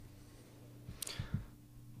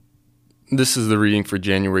This is the reading for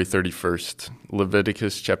January 31st,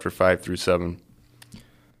 Leviticus chapter 5 through 7.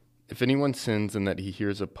 If anyone sins in that he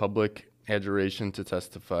hears a public adjuration to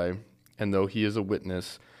testify, and though he is a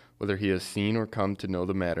witness, whether he has seen or come to know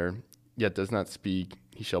the matter, yet does not speak,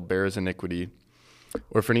 he shall bear his iniquity.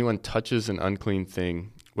 Or if anyone touches an unclean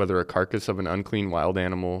thing, whether a carcass of an unclean wild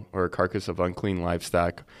animal, or a carcass of unclean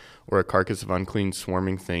livestock, or a carcass of unclean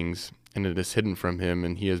swarming things, and it is hidden from him,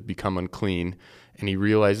 and he has become unclean, and he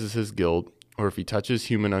realizes his guilt, or if he touches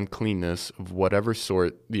human uncleanness of whatever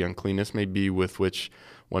sort the uncleanness may be with which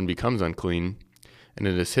one becomes unclean, and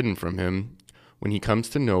it is hidden from him, when he comes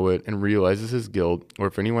to know it and realizes his guilt, or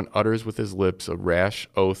if anyone utters with his lips a rash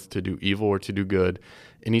oath to do evil or to do good,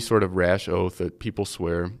 any sort of rash oath that people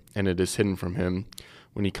swear, and it is hidden from him,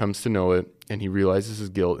 when he comes to know it and he realizes his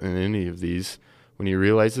guilt in any of these, when he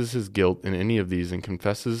realizes his guilt in any of these and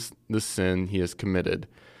confesses the sin he has committed,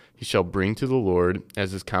 he shall bring to the Lord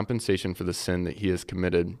as his compensation for the sin that he has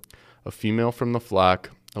committed a female from the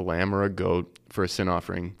flock, a lamb or a goat, for a sin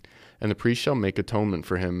offering, and the priest shall make atonement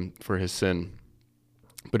for him for his sin.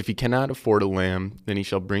 But if he cannot afford a lamb, then he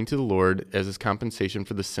shall bring to the Lord as his compensation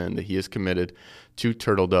for the sin that he has committed 2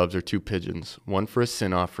 turtle doves or 2 pigeons, one for a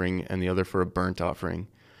sin offering and the other for a burnt offering.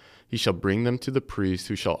 He shall bring them to the priest,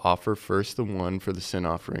 who shall offer first the one for the sin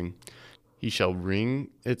offering. He shall wring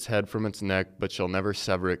its head from its neck, but shall never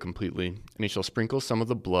sever it completely. And he shall sprinkle some of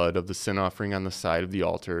the blood of the sin offering on the side of the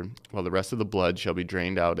altar, while the rest of the blood shall be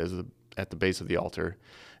drained out at the base of the altar.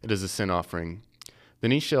 It is a sin offering. Then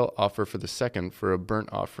he shall offer for the second for a burnt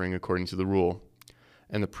offering according to the rule.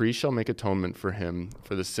 And the priest shall make atonement for him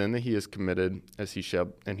for the sin that he has committed,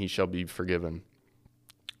 and he shall be forgiven.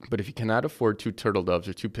 But if he cannot afford 2 turtle doves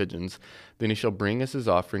or 2 pigeons, then he shall bring as his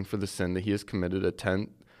offering for the sin that he has committed a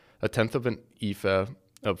tenth of an ephah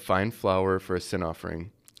of fine flour for a sin offering.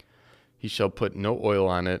 He shall put no oil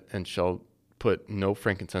on it, and shall put no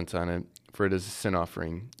frankincense on it, for it is a sin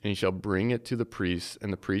offering. And he shall bring it to the priest,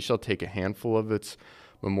 and the priest shall take a handful of its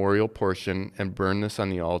memorial portion and burn this on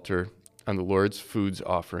the altar, on the Lord's food's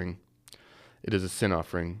offering. It is a sin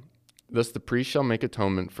offering. Thus the priest shall make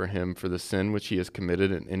atonement for him for the sin which he has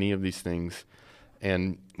committed in any of these things,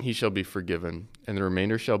 and he shall be forgiven, and the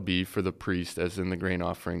remainder shall be for the priest as in the grain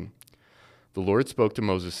offering. The Lord spoke to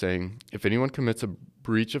Moses, saying, If anyone commits a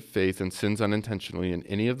breach of faith and sins unintentionally in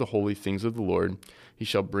any of the holy things of the Lord, he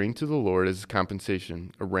shall bring to the Lord as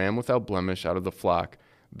compensation a ram without blemish out of the flock,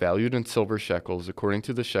 valued in silver shekels, according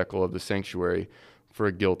to the shekel of the sanctuary, for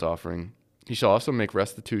a guilt offering. He shall also make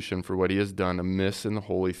restitution for what he has done amiss in the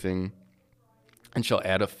holy thing, and shall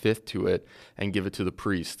add a fifth to it and give it to the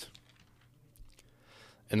priest.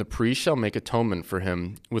 And the priest shall make atonement for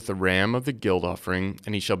him with the ram of the guilt offering,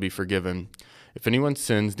 and he shall be forgiven. If anyone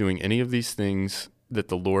sins doing any of these things that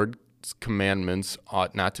the Lord's commandments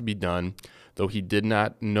ought not to be done, though he did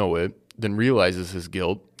not know it, then realizes his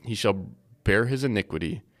guilt, he shall bear his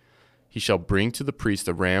iniquity. He shall bring to the priest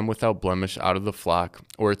a ram without blemish out of the flock,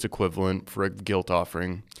 or its equivalent, for a guilt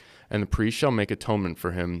offering. And the priest shall make atonement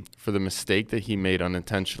for him for the mistake that he made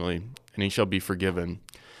unintentionally, and he shall be forgiven.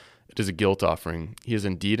 It is a guilt offering. He has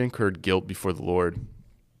indeed incurred guilt before the Lord.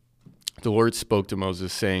 The Lord spoke to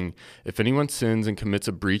Moses, saying, If anyone sins and commits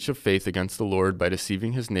a breach of faith against the Lord by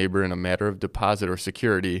deceiving his neighbor in a matter of deposit or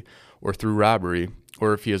security, or through robbery,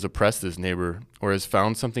 or if he has oppressed his neighbor, or has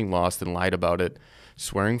found something lost and lied about it,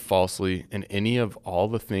 swearing falsely, in any of all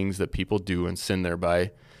the things that people do and sin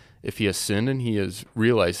thereby, if he has sinned and he has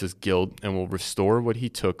realized his guilt and will restore what he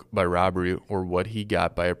took by robbery or what he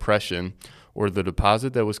got by oppression, or the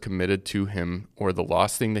deposit that was committed to him, or the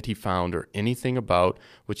lost thing that he found, or anything about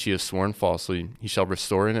which he has sworn falsely, he shall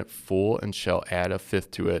restore in it full and shall add a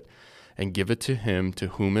fifth to it, and give it to him to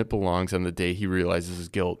whom it belongs on the day he realizes his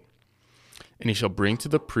guilt. And he shall bring to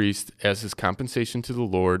the priest as his compensation to the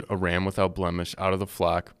Lord a ram without blemish out of the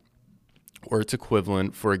flock, or its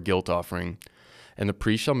equivalent, for a guilt offering. And the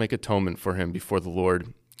priest shall make atonement for him before the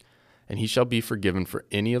Lord, and he shall be forgiven for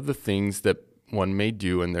any of the things that one may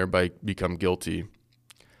do and thereby become guilty.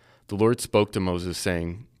 The Lord spoke to Moses,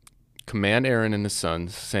 saying, Command Aaron and his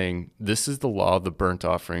sons, saying, This is the law of the burnt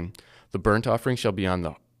offering. The burnt offering shall be on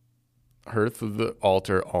the hearth of the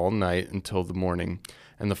altar all night until the morning,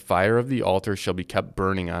 and the fire of the altar shall be kept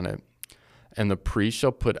burning on it. And the priest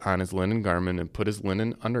shall put on his linen garment and put his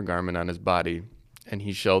linen undergarment on his body, and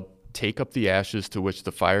he shall take up the ashes to which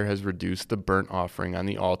the fire has reduced the burnt offering on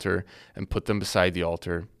the altar and put them beside the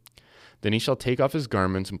altar. Then he shall take off his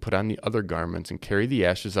garments and put on the other garments and carry the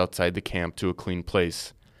ashes outside the camp to a clean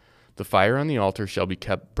place. The fire on the altar shall be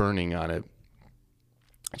kept burning on it.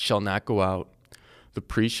 It shall not go out. The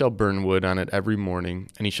priest shall burn wood on it every morning,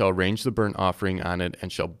 and he shall arrange the burnt offering on it,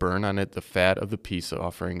 and shall burn on it the fat of the peace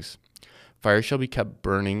offerings. Fire shall be kept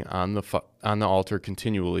burning on the altar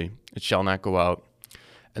continually; it shall not go out.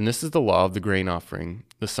 And this is the law of the grain offering.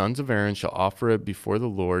 The sons of Aaron shall offer it before the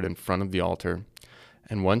Lord in front of the altar.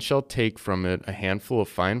 And one shall take from it a handful of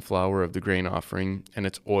fine flour of the grain offering, and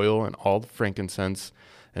its oil, and all the frankincense,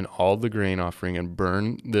 and all the grain offering, and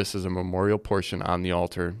burn this as a memorial portion on the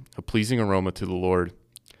altar, a pleasing aroma to the Lord.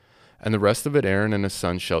 And the rest of it Aaron and his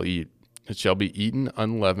sons shall eat. It shall be eaten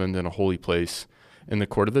unleavened in a holy place. In the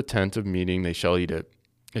court of the tent of meeting they shall eat it.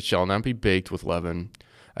 It shall not be baked with leaven.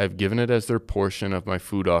 I have given it as their portion of my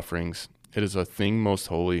food offerings. It is a thing most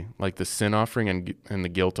holy, like the sin offering and the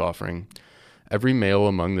guilt offering. Every male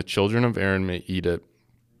among the children of Aaron may eat it,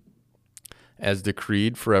 as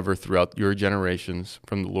decreed forever throughout your generations,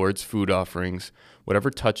 from the Lord's food offerings. Whatever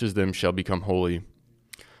touches them shall become holy.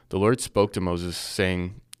 The Lord spoke to Moses,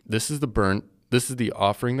 saying, This is the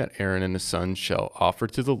offering that Aaron and his sons shall offer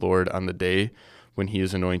to the Lord on the day when he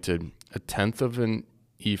is anointed, 1/10 of an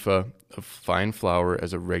ephah of fine flour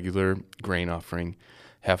as a regular grain offering,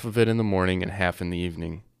 half of it in the morning and half in the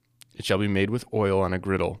evening. It shall be made with oil on a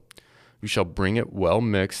griddle. You shall bring it well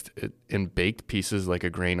mixed in baked pieces like a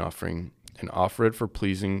grain offering, and offer it for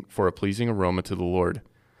a pleasing aroma to the Lord.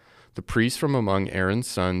 The priest from among Aaron's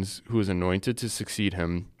sons, who is anointed to succeed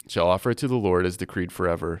him, shall offer it to the Lord as decreed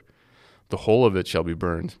forever. The whole of it shall be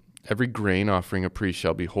burned. Every grain offering a priest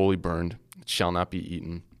shall be wholly burned. It shall not be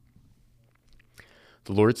eaten.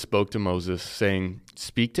 The Lord spoke to Moses, saying,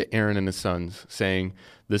 Speak to Aaron and his sons, saying,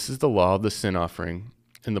 This is the law of the sin offering.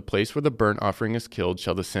 In the place where the burnt offering is killed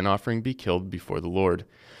shall the sin offering be killed before the Lord.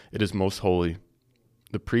 It is most holy.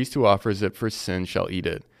 The priest who offers it for sin shall eat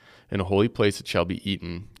it. In a holy place it shall be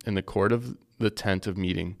eaten, in the court of the tent of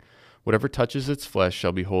meeting. Whatever touches its flesh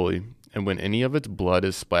shall be holy. And when any of its blood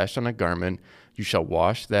is splashed on a garment, you shall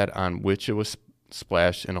wash that on which it was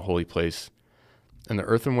splashed in a holy place. And the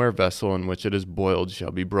earthenware vessel in which it is boiled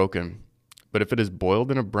shall be broken. But if it is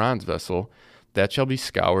boiled in a bronze vessel, that shall be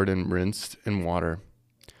scoured and rinsed in water.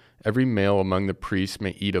 Every male among the priests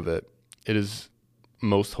may eat of it. It is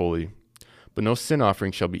most holy. But no sin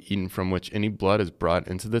offering shall be eaten from which any blood is brought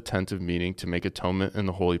into the tent of meeting to make atonement in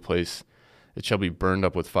the holy place. It shall be burned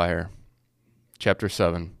up with fire. Chapter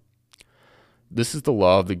 7. This is the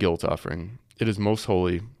law of the guilt offering. It is most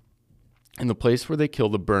holy. In the place where they kill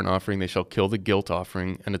the burnt offering, they shall kill the guilt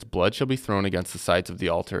offering, and its blood shall be thrown against the sides of the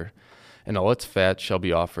altar. And all its fat shall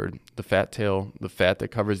be offered, the fat tail, the fat that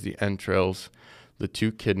covers the entrails, the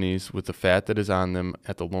 2 kidneys, with the fat that is on them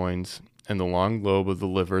at the loins, and the long lobe of the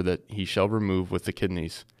liver that he shall remove with the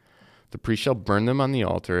kidneys. The priest shall burn them on the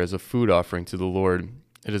altar as a food offering to the Lord.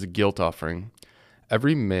 It is a guilt offering.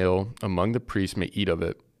 Every male among the priests may eat of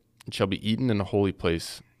it. It shall be eaten in a holy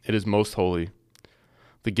place. It is most holy.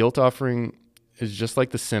 The guilt offering is just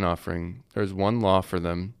like the sin offering. There is one law for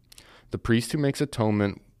them. The priest who makes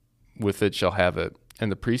atonement with it shall have it.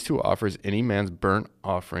 And the priest who offers any man's burnt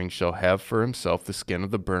offering shall have for himself the skin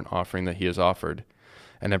of the burnt offering that he has offered.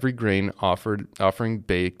 And every grain offering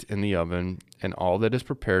baked in the oven, and all that is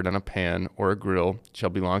prepared on a pan or a griddle,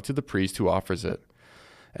 shall belong to the priest who offers it.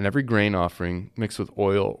 And every grain offering, mixed with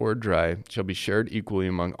oil or dry, shall be shared equally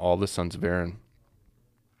among all the sons of Aaron.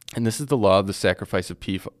 And this is the law of the sacrifice of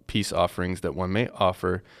peace offerings that one may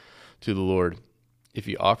offer to the Lord. If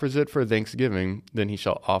he offers it for thanksgiving, then he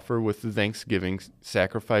shall offer with the thanksgiving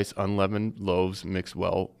sacrifice unleavened loaves mixed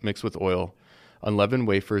with oil, unleavened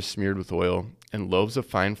wafers smeared with oil, and loaves of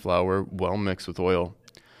fine flour well mixed with oil.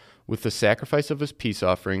 With the sacrifice of his peace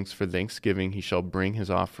offerings for thanksgiving he shall bring his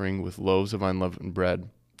offering with loaves of unleavened bread.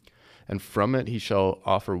 And from it he shall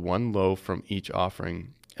offer 1 loaf from each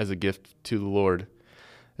offering, as a gift to the Lord.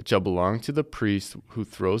 It shall belong to the priest who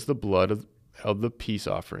throws the blood of the peace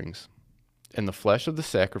offerings. And the flesh of the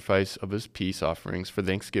sacrifice of his peace offerings for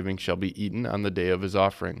thanksgiving shall be eaten on the day of his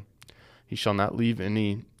offering. He shall not leave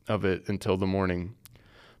any of it until the morning.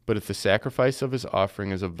 But if the sacrifice of his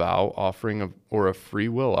offering is a vow offering or a free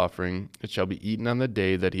will offering, it shall be eaten on the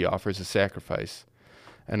day that he offers a sacrifice.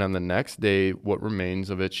 And on the next day what remains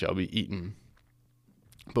of it shall be eaten.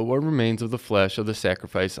 But what remains of the flesh of the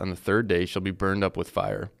sacrifice on the 3rd day shall be burned up with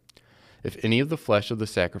fire. If any of the flesh of the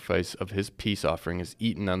sacrifice of his peace offering is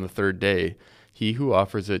eaten on the 3rd day, he who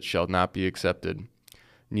offers it shall not be accepted,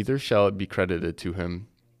 neither shall it be credited to him.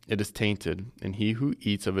 It is tainted, and he who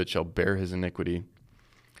eats of it shall bear his iniquity.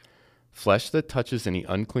 Flesh that touches any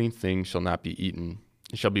unclean thing shall not be eaten.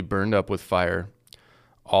 It shall be burned up with fire.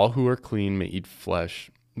 All who are clean may eat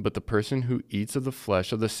flesh, but the person who eats of the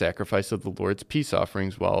flesh of the sacrifice of the Lord's peace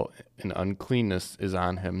offerings while an uncleanness is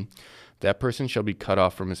on him, that person shall be cut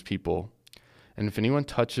off from his people. And if anyone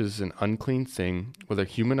touches an unclean thing, whether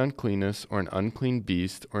human uncleanness or an unclean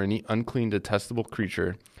beast or any unclean detestable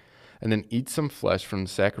creature, and then eats some flesh from the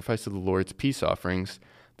sacrifice of the Lord's peace offerings,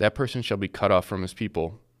 that person shall be cut off from his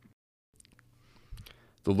people.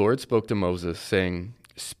 The Lord spoke to Moses, saying,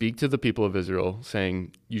 Speak to the people of Israel,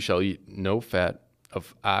 saying, You shall eat no fat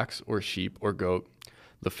of ox or sheep or goat,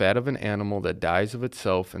 the fat of an animal that dies of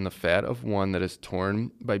itself, and the fat of one that is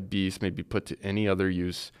torn by beasts may be put to any other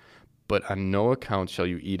use, but on no account shall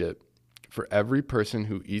you eat it. For every person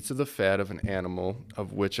who eats of the fat of an animal,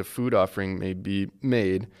 of which a food offering may be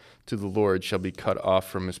made to the Lord, shall be cut off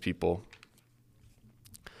from his people.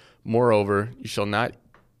 Moreover, you shall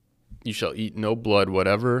eat no blood,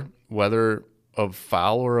 whether of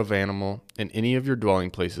fowl or of animal, in any of your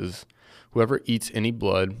dwelling places. Whoever eats any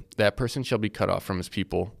blood, that person shall be cut off from his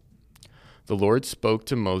people. The Lord spoke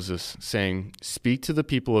to Moses, saying, Speak to the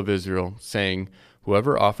people of Israel, saying,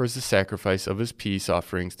 Whoever offers the sacrifice of his peace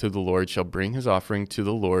offerings to the Lord shall bring his offering to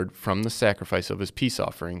the Lord from the sacrifice of his peace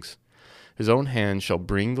offerings. His own hand shall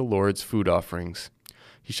bring the Lord's food offerings.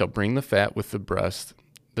 He shall bring the fat with the breast,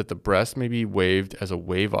 that the breast may be waved as a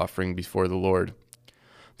wave offering before the Lord.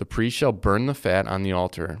 The priest shall burn the fat on the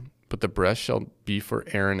altar, but the breast shall be for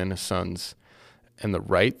Aaron and his sons. And the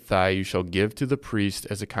right thigh you shall give to the priest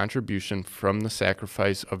as a contribution from the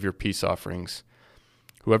sacrifice of your peace offerings.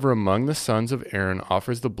 Whoever among the sons of Aaron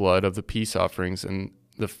offers the blood of the peace offerings, and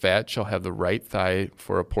the fat shall have the right thigh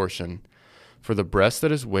for a portion. For the breast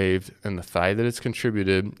that is waved and the thigh that is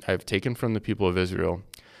contributed I have taken from the people of Israel,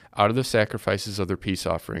 out of the sacrifices of their peace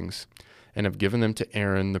offerings, and have given them to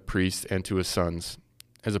Aaron the priest and to his sons,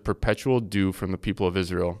 as a perpetual due from the people of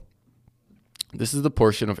Israel. This is the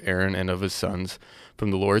portion of Aaron and of his sons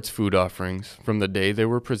from the Lord's food offerings, from the day they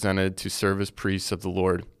were presented to serve as priests of the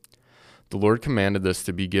Lord. The Lord commanded this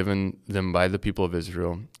to be given them by the people of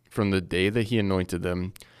Israel, from the day that he anointed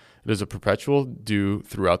them. It is a perpetual due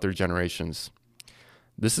throughout their generations.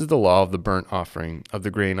 This is the law of the burnt offering, of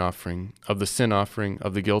the grain offering, of the sin offering,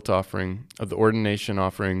 of the guilt offering, of the ordination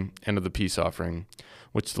offering, and of the peace offering,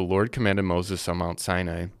 which the Lord commanded Moses on Mount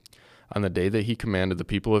Sinai, on the day that he commanded the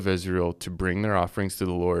people of Israel to bring their offerings to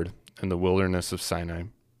the Lord in the wilderness of Sinai.